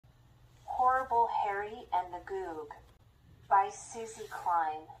Harry and the Goog by Suzy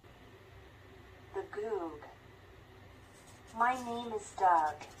Kline. The Goog. My name is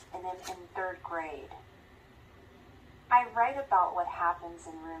Doug, and I'm in 3rd grade. I write about what happens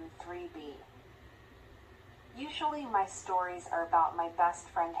in room 3B. Usually my stories are about my best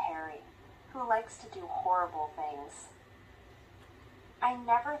friend Harry, who likes to do horrible things. I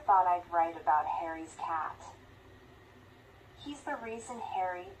never thought I'd write about Harry's cat. He's the reason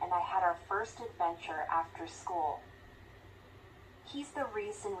Harry and I had our first adventure after school. He's the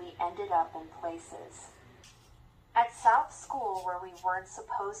reason we ended up in places. At South School where we weren't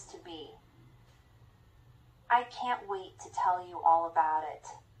supposed to be. I can't wait to tell you all about it.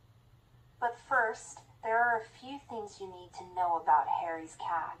 But first, there are a few things you need to know about Harry's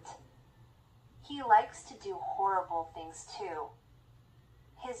cat. He likes to do horrible things too.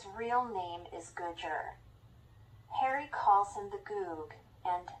 His real name is Goog. Harry calls him the Goog,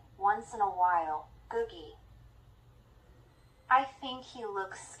 and, once in a while, Googie. I think he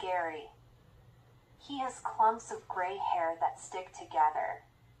looks scary. He has clumps of gray hair that stick together.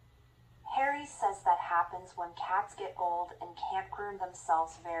 Harry says that happens when cats get old and can't groom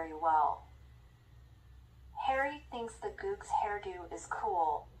themselves very well. Harry thinks the Goog's hairdo is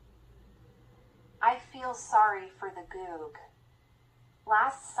cool. I feel sorry for the Goog.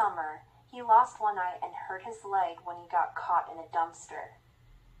 Last summer, he lost one eye and hurt his leg when he got caught in a dumpster.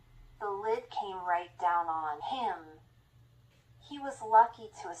 The lid came right down on him. He was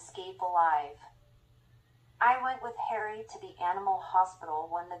lucky to escape alive. I went with Harry to the animal hospital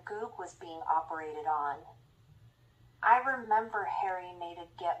when the Goog was being operated on. I remember Harry made a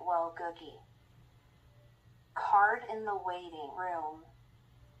get well Googie card in the waiting room.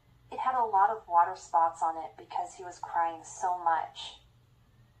 It had a lot of water spots on it because he was crying so much.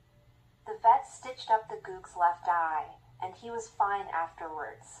 The vet stitched up the Goog's left eye, and he was fine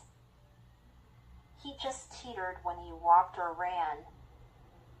afterwards. He just teetered when he walked or ran.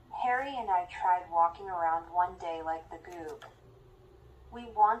 Harry and I tried walking around one day like the Goog. We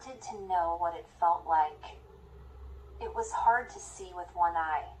wanted to know what it felt like. It was hard to see with one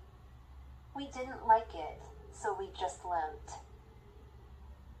eye. We didn't like it, so we just limped.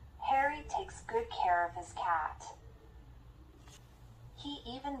 Harry takes good care of his cat. He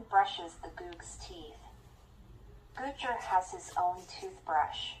even brushes the Goog's teeth. Goog has his own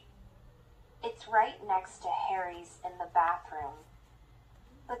toothbrush. It's right next to Harry's in the bathroom.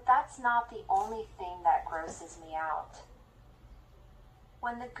 But that's not the only thing that grosses me out.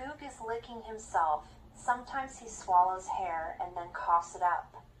 When the Goog is licking himself, sometimes he swallows hair and then coughs it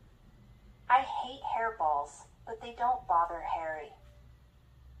up. I hate hairballs, but they don't bother Harry.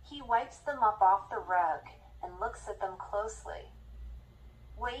 He wipes them up off the rug and looks at them closely.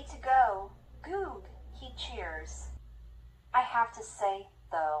 Way to go, Goog, he cheers. I have to say,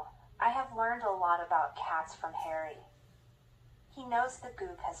 though, I have learned a lot about cats from Harry. He knows the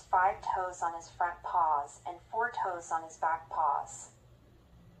Goog has 5 toes on his front paws and 4 toes on his back paws.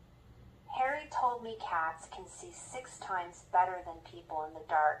 Harry told me cats can see 6 times better than people in the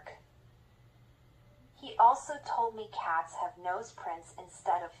dark. He also told me cats have nose prints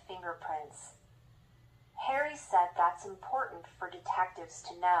instead of fingerprints. Harry said that's important for detectives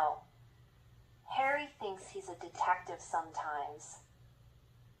to know. Harry thinks he's a detective sometimes.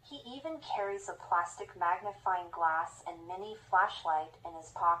 He even carries a plastic magnifying glass and mini flashlight in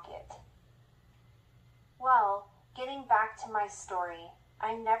his pocket. Well, getting back to my story,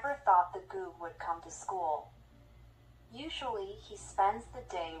 I never thought the Goog would come to school. Usually, he spends the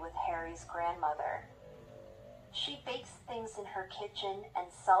day with Harry's grandmother. She bakes things in her kitchen and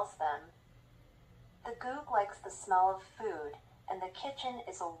sells them. The Goog likes the smell of food, and the kitchen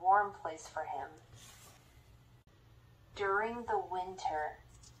is a warm place for him. During the winter,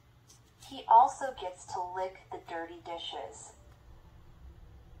 he also gets to lick the dirty dishes.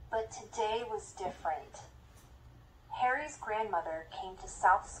 But today was different. Harry's grandmother came to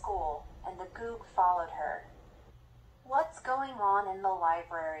South School, and the Goog followed her. What's going on in the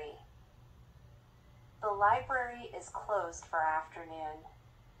library? The library is closed for afternoon.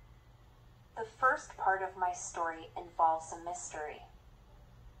 The first part of my story involves a mystery.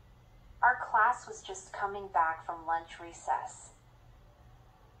 Our class was just coming back from lunch recess.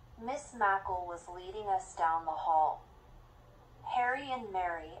 Miss Mackle was leading us down the hall. Harry and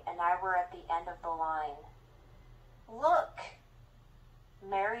Mary and I were at the end of the line. Look!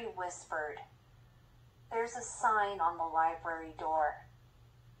 Mary whispered. There's a sign on the library door.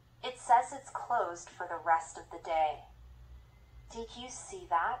 It says it's closed for the rest of the day. Did you see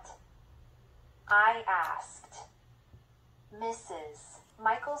that? I asked. Mrs.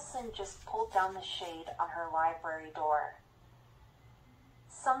 Michelson just pulled down the shade on her library door.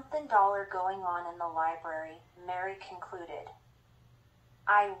 Something dollar going on in the library, Mary concluded.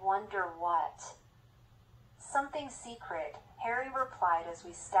 I wonder what. Something secret, Harry replied as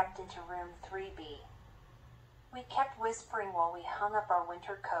we stepped into room 3B. We kept whispering while we hung up our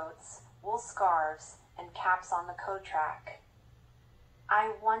winter coats, wool scarves, and caps on the coat rack.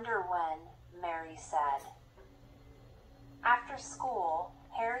 I wonder when, Mary said. After school,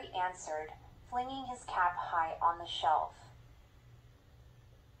 Harry answered, flinging his cap high on the shelf.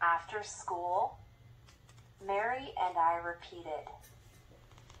 After school? Mary and I repeated.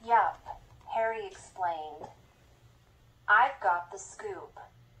 Yup, Harry explained. I've got the scoop.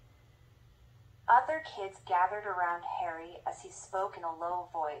 Other kids gathered around Harry as he spoke in a low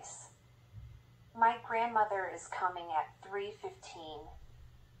voice. My grandmother is coming at 3:15.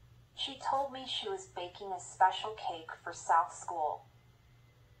 She told me she was baking a special cake for South School.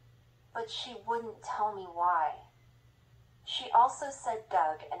 But she wouldn't tell me why. She also said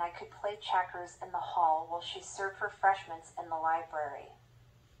Doug and I could play checkers in the hall while she served refreshments in the library.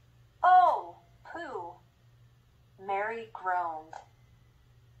 Oh, pooh! Mary groaned.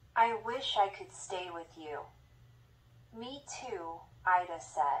 I wish I could stay with you. Me too, Ida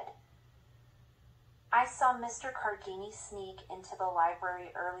said. I saw Mr. Cardini sneak into the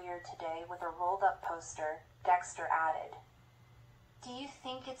library earlier today with a rolled-up poster, Dexter added. Do you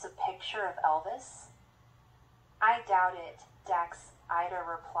think it's a picture of Elvis? I doubt it, Dex, Ida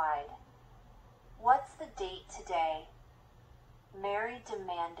replied. What's the date today? Mary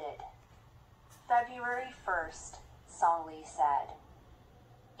demanded. February 1st, Song-Lee said.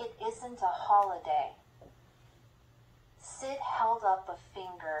 It isn't a holiday. Sid held up a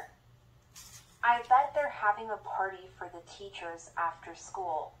finger. I bet they're having a party for the teachers after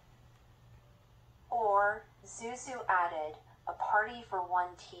school. Or, Zuzu added, a party for one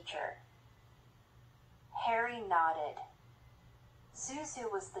teacher. Harry nodded.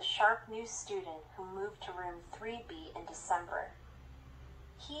 Zuzu was the sharp new student who moved to room 3B in December.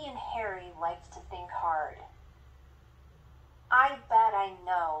 He and Harry liked to think hard. I bet I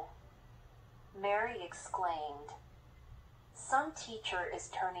know, Mary exclaimed. Some teacher is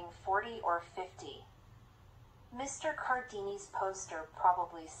turning 40 or 50. Mr. Cardini's poster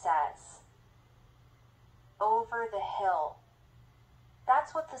probably says. Over the hill.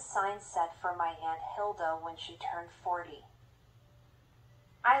 That's what the sign said for my Aunt Hilda when she turned 40.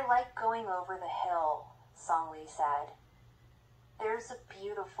 I like going over the hill, Song-Lee said. There's a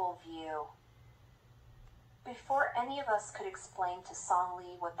beautiful view. Before any of us could explain to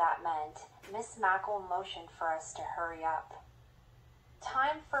Song-Lee what that meant, Miss Mackle motioned for us to hurry up.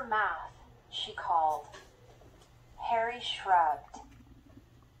 Time for math, she called. Harry shrugged.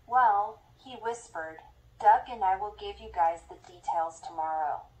 Well, he whispered, Doug and I will give you guys the details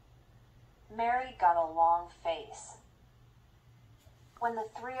tomorrow. Mary got a long face. When the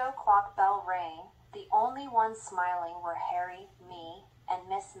 3 o'clock bell rang, the only ones smiling were Harry, me, and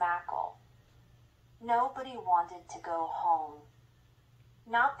Miss Mackle. Nobody wanted to go home.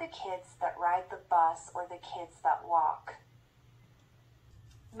 Not the kids that ride the bus or the kids that walk.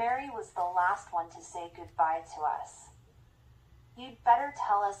 Mary was the last one to say goodbye to us. You'd better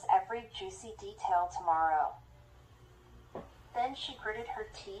tell us every juicy detail tomorrow. Then she gritted her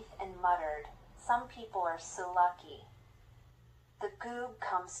teeth and muttered, Some people are so lucky. The Goog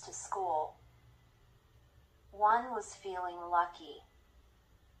comes to school. One was feeling lucky.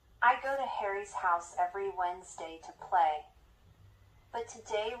 I go to Harry's house every Wednesday to play. But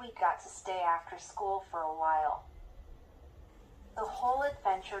today we got to stay after school for a while. The whole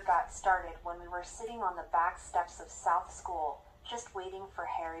adventure got started when we were sitting on the back steps of South School, just waiting for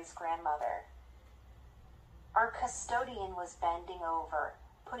Harry's grandmother. Our custodian was bending over,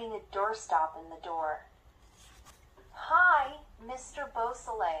 putting a doorstop in the door. Hi, Mr.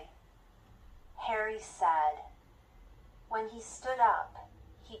 Beausoleil, Harry said. When he stood up,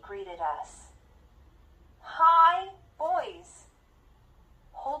 he greeted us. Hi, boys.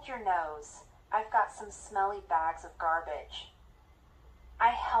 Hold your nose. I've got some smelly bags of garbage. I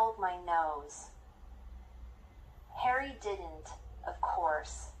held my nose. Harry didn't, of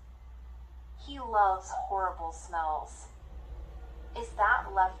course. He loves horrible smells. Is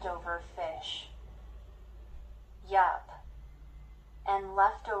that leftover fish? Yup. And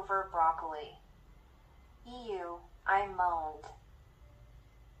leftover broccoli. Ew, I moaned.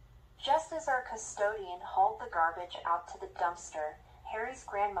 Just as our custodian hauled the garbage out to the dumpster, Harry's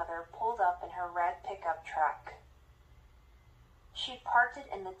grandmother pulled up in her red pickup truck. She parked it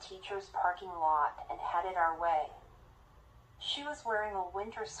in the teacher's parking lot and headed our way. She was wearing a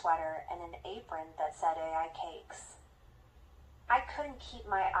winter sweater and an apron that said AI Cakes. I couldn't keep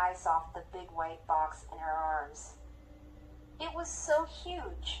my eyes off the big white box in her arms. It was so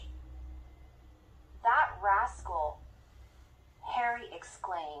huge. That rascal, Harry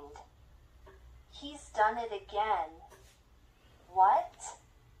exclaimed. He's done it again. What?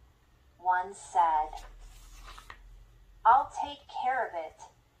 One said. I'll take care of it,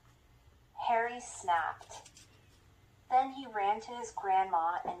 Harry snapped. Then he ran to his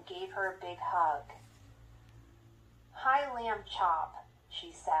grandma and gave her a big hug. Hi, Lamb Chop,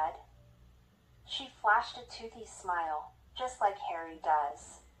 she said. She flashed a toothy smile, just like Harry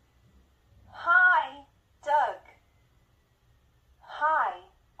does. Hi, Doug. Hi,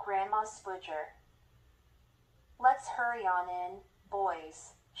 Grandma Spudger. Let's hurry on in,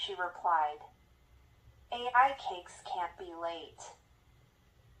 boys, she replied. AI cakes can't be late.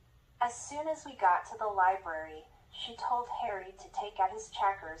 As soon as we got to the library, she told Harry to take out his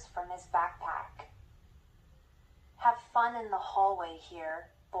checkers from his backpack. Have fun in the hallway here,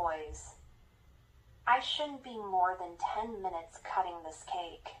 boys. I shouldn't be more than 10 minutes cutting this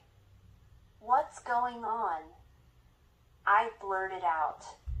cake. What's going on? I blurted out.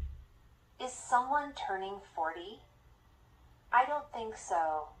 Is someone turning 40? I don't think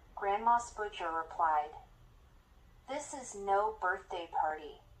so, Grandma Spudger replied. This is no birthday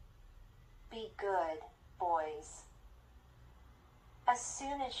party. Be good, boys. As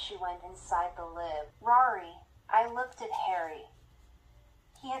soon as she went inside the lib, Rory, I looked at Harry.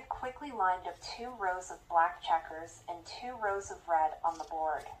 He had quickly lined up 2 rows of black checkers and 2 rows of red on the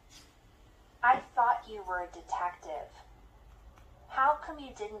board. I thought you were a detective. How come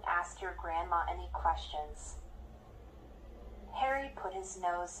you didn't ask your grandma any questions? Harry put his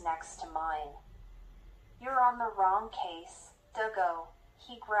nose next to mine. You're on the wrong case, Duggo,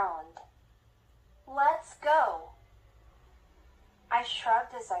 he groaned. Let's go. I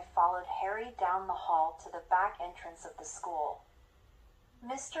shrugged as I followed Harry down the hall to the back entrance of the school.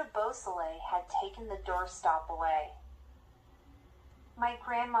 Mr. Beausoleil had taken the doorstop away. My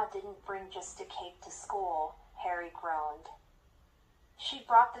grandma didn't bring just a cake to school, Harry groaned. She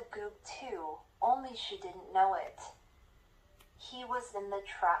brought the Goog too, only she didn't know it. He was in the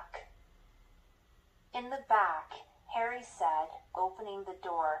truck. In the back, Harry said, opening the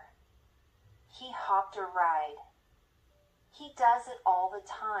door. He hopped a ride. He does it all the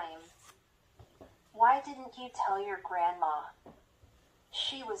time. Why didn't you tell your grandma?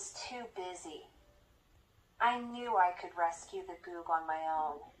 She was too busy. I knew I could rescue the Goog on my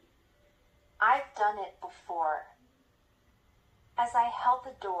own. I've done it before. As I held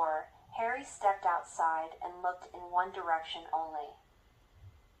the door, Harry stepped outside and looked in one direction only.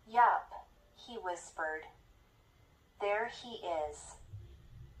 Yup, he whispered. There he is.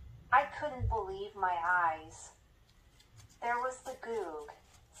 I couldn't believe my eyes. There was the Goog,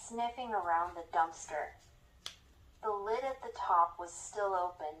 sniffing around the dumpster. The lid at the top was still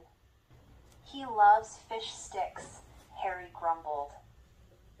open. He loves fish sticks, Harry grumbled.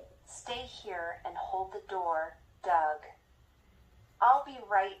 Stay here and hold the door, Doug. I'll be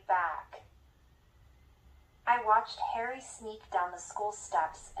right back. I watched Harry sneak down the school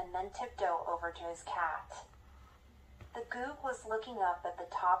steps and then tiptoe over to his cat. The Goog was looking up at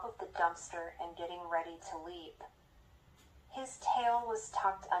the top of the dumpster and getting ready to leap. His tail was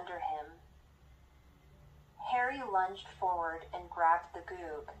tucked under him. Harry lunged forward and grabbed the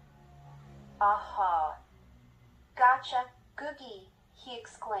Goog. Aha! Gotcha, Googie, he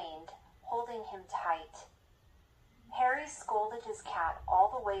exclaimed, holding him tight. Harry scolded his cat all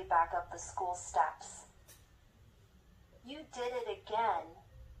the way back up the school steps. You did it again.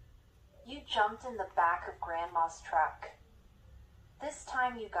 You jumped in the back of Grandma's truck. This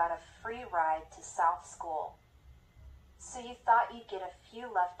time you got a free ride to South School. So you thought you'd get a few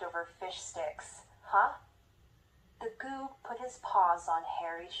leftover fish sticks, huh? The Goog put his paws on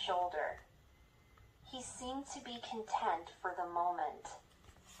Harry's shoulder. He seemed to be content for the moment.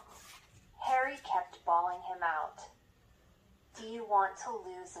 Harry kept bawling him out. Do you want to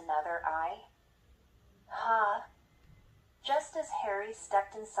lose another eye? Huh? Just as Harry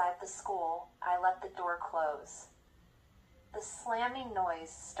stepped inside the school, I let the door close. The slamming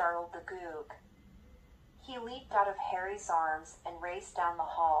noise startled the Goog. He leaped out of Harry's arms and raced down the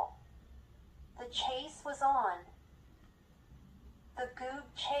hall. The chase was on. The Goog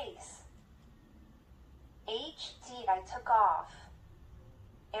chase. HD, I took off.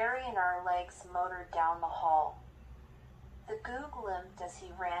 Airy and our legs motored down the hall. The Goog limped as he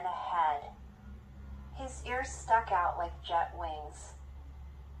ran ahead. His ears stuck out like jet wings.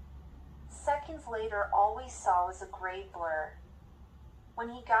 Seconds later, all we saw was a gray blur. When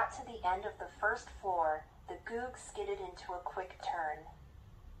he got to the end of the first floor, the Goog skidded into a quick turn.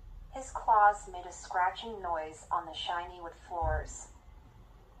 His claws made a scratching noise on the shiny wood floors.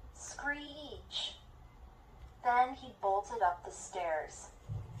 Screech! Then he bolted up the stairs.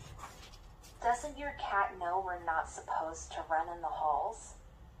 Doesn't your cat know we're not supposed to run in the halls?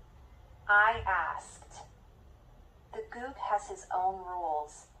 I asked. The Goog has his own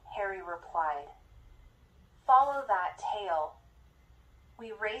rules, Harry replied. Follow that tail.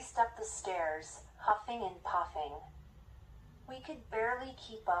 We raced up the stairs, huffing and puffing. We could barely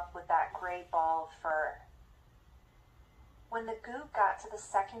keep up with that gray ball of fur. When the Goog got to the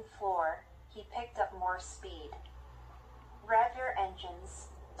second floor, he picked up more speed. Rev your engines,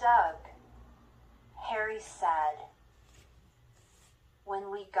 Doug, Harry said.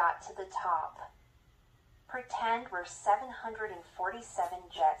 When we got to the top, pretend we're 747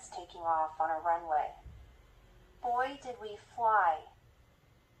 jets taking off on a runway. Boy, did we fly.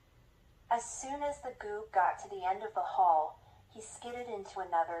 As soon as the Goog got to the end of the hall, he skidded into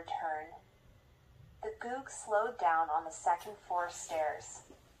another turn. The Goog slowed down on the second floor stairs.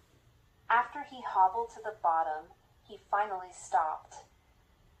 After he hobbled to the bottom, he finally stopped.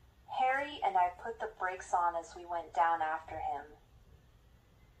 Harry and I put the brakes on as we went down after him.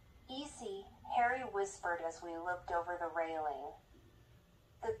 Easy, Harry whispered as we looked over the railing.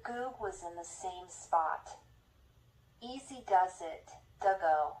 The Goog was in the same spot. Easy does it,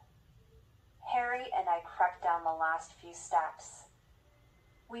 Duggo. Harry and I crept down the last few steps.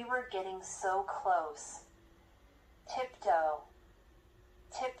 We were getting so close. Tiptoe,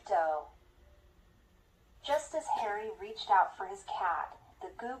 tiptoe. Just as Harry reached out for his cat, the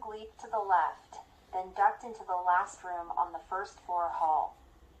Goog leaped to the left, then ducked into the last room on the first floor hall.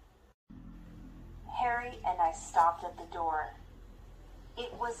 Harry and I stopped at the door.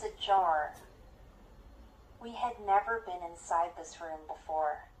 It was ajar. We had never been inside this room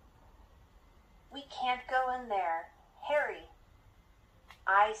before. We can't go in there, Harry,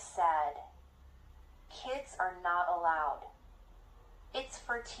 I said. Kids are not allowed. It's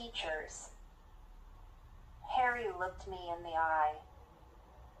for teachers. Harry looked me in the eye.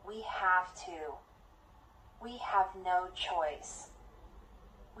 We have to. We have no choice.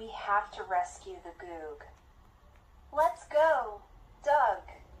 We have to rescue the Goog. Let's go, Doug.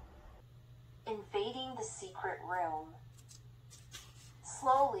 Invading the secret room.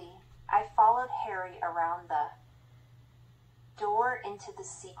 Slowly, I followed Harry around the door into the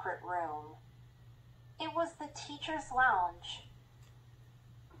secret room. It was the teacher's lounge.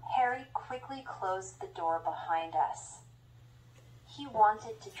 Harry quickly closed the door behind us. He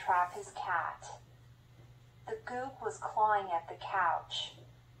wanted to trap his cat. The Goog was clawing at the couch.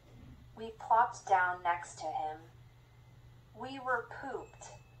 We plopped down next to him. We were pooped.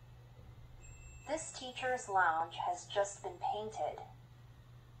 This teacher's lounge has just been painted.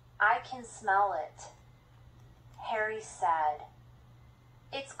 I can smell it, Harry said.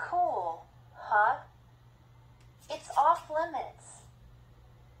 It's cool, huh? It's off limits.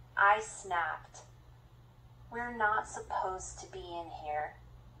 I snapped. We're not supposed to be in here.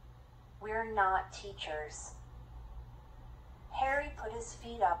 We're not teachers. Harry put his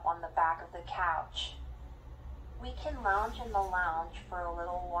feet up on the back of the couch. We can lounge in the lounge for a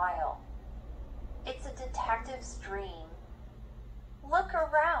little while. It's a detective's dream. Look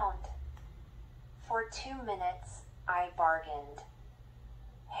around. For 2 minutes, I bargained.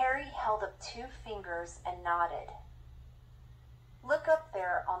 Harry held up 2 fingers and nodded. Look up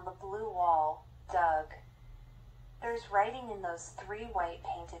there on the blue wall, Doug. There's writing in those 3 white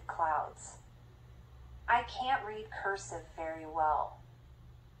painted clouds. I can't read cursive very well.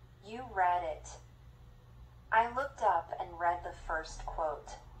 You read it. I looked up and read the first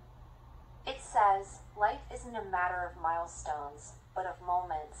quote. It says, life isn't a matter of milestones, but of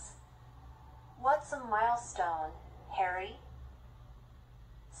moments. What's a milestone, Harry?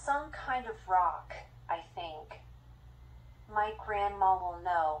 Some kind of rock, I think. My grandma will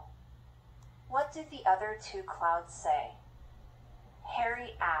know. What did the other 2 clouds say?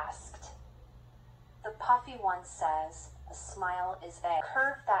 Harry asked. The puffy one says, a smile is a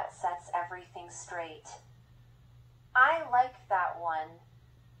curve that sets everything straight. I like that one.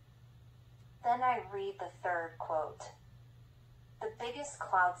 Then I read the 3rd quote. The biggest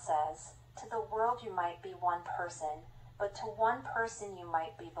cloud says, to the world you might be one person, but to one person you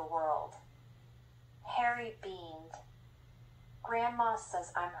might be the world. Harry beamed. Grandma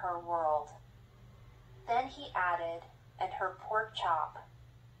says I'm her world. Then he added, and her pork chop.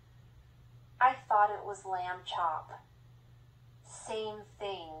 I thought it was lamb chop. Same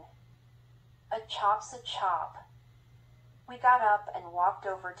thing. A chop's a chop. We got up and walked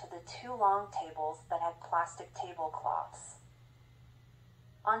over to the 2 long tables that had plastic tablecloths.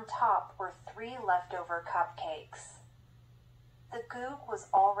 On top were 3 leftover cupcakes. The Goog was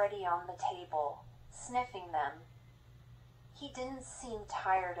already on the table, sniffing them. He didn't seem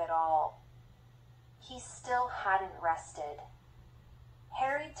tired at all. He still hadn't rested.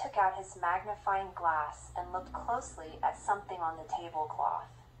 Harry took out his magnifying glass and looked closely at something on the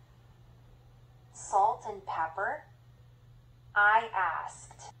tablecloth. Salt and pepper? I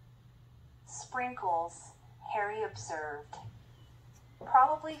asked. Sprinkles, Harry observed.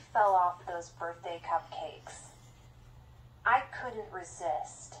 Probably fell off those birthday cupcakes. I couldn't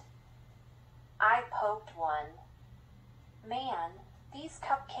resist. I poked one. Man, these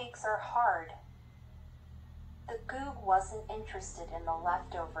cupcakes are hard. The Goog wasn't interested in the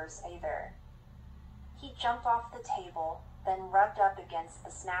leftovers either. He jumped off the table, then rubbed up against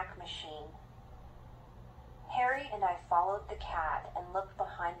the snack machine. Harry and I followed the cat and looked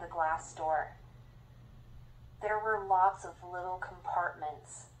behind the glass door. There were lots of little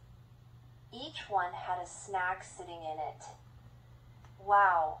compartments. Each one had a snack sitting in it.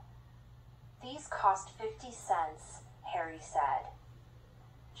 Wow, these cost 50 cents, Harry said.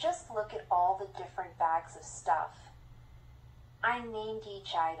 Just look at all the different bags of stuff. I named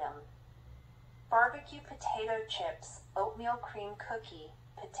each item. Barbecue potato chips, oatmeal cream cookie,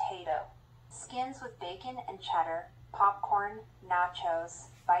 potato. Skins with bacon and cheddar, popcorn, nachos,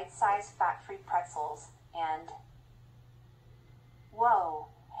 bite-sized fat-free pretzels, and... Whoa,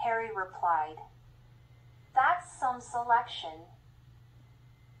 Harry replied. That's some selection.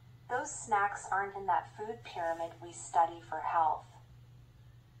 Those snacks aren't in that food pyramid we study for health.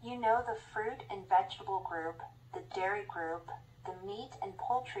 You know, the fruit and vegetable group, the dairy group, the meat and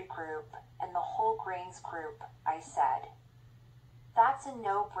poultry group, and the whole grains group, I said. That's a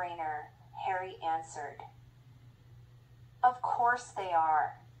no-brainer, Harry answered. Of course they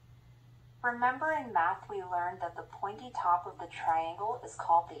are. Remember in math we learned that the pointy top of the triangle is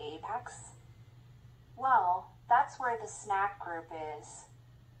called the apex? Well, that's where the snack group is.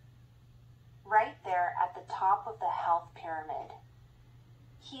 Right there at the top of the health pyramid.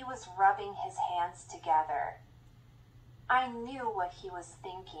 He was rubbing his hands together. I knew what he was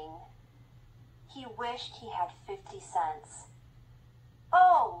thinking. He wished he had 50 cents.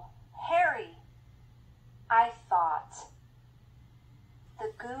 Oh, Harry! I thought.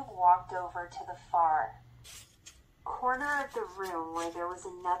 The Goog walked over to the far corner of the room where there was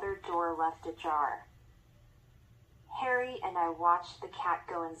another door left ajar. Harry and I watched the cat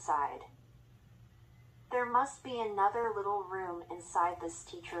go inside. There must be another little room inside this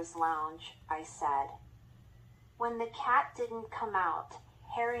teacher's lounge, I said. When the cat didn't come out,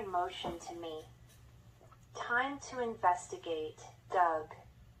 Harry motioned to me. Time to investigate, Doug.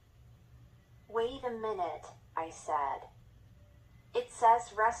 Wait a minute, I said. It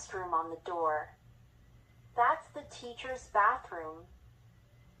says restroom on the door. That's the teacher's bathroom.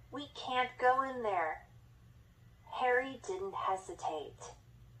 We can't go in there. Harry didn't hesitate.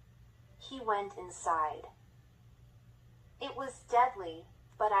 He went inside. It was deadly,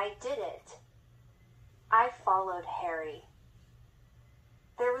 but I did it. I followed Harry.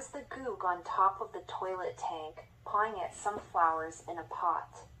 There was the Goog on top of the toilet tank, pawing at some flowers in a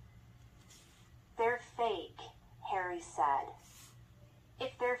pot. They're fake, Harry said.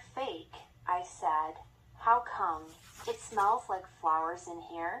 If they're fake, I said, how come? It smells like flowers in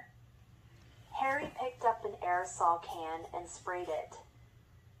here. Harry picked up an aerosol can and sprayed it.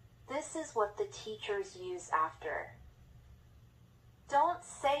 This is what the teachers use after. Don't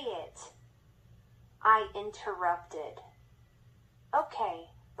say it, I interrupted. Okay,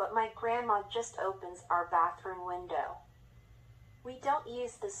 but my grandma just opens our bathroom window. We don't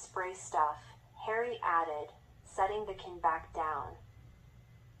use the spray stuff, Harry added, setting the can back down.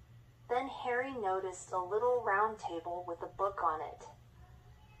 Then Harry noticed a little round table with a book on it.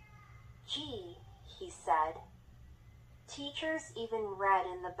 Gee, he said. Teachers even read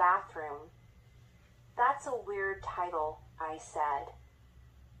in the bathroom. That's a weird title, I said.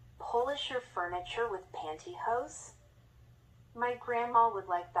 Polish your furniture with pantyhose? My grandma would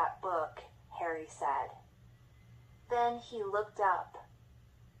like that book, Harry said. Then he looked up.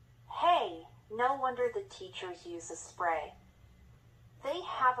 Hey, no wonder the teachers use a spray. They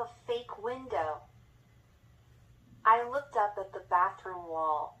have a fake window. I looked up at the bathroom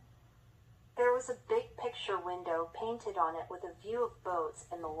wall. There was a big picture window painted on it with a view of boats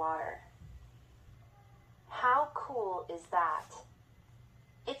in the water. How cool is that?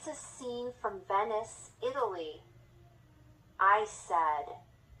 It's a scene from Venice, Italy. I said,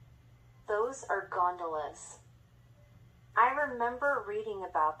 those are gondolas. I remember reading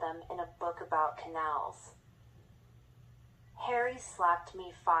about them in a book about canals. Harry slapped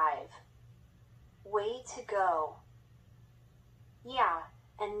me 5. Way to go. Yeah,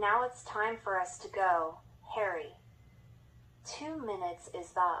 and now it's time for us to go, Harry. 2 minutes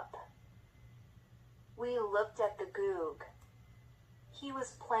is up. We looked at the Goog. He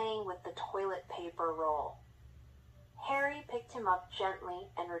was playing with the toilet paper roll. Harry picked him up gently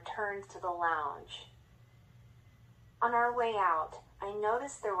and returned to the lounge. On our way out, I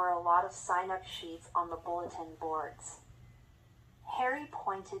noticed there were a lot of sign-up sheets on the bulletin boards. Harry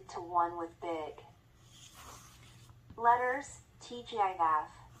pointed to one with big letters, TGIF,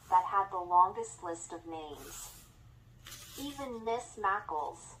 that had the longest list of names. Even Miss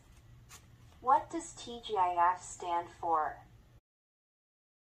Mackles. What does TGIF stand for?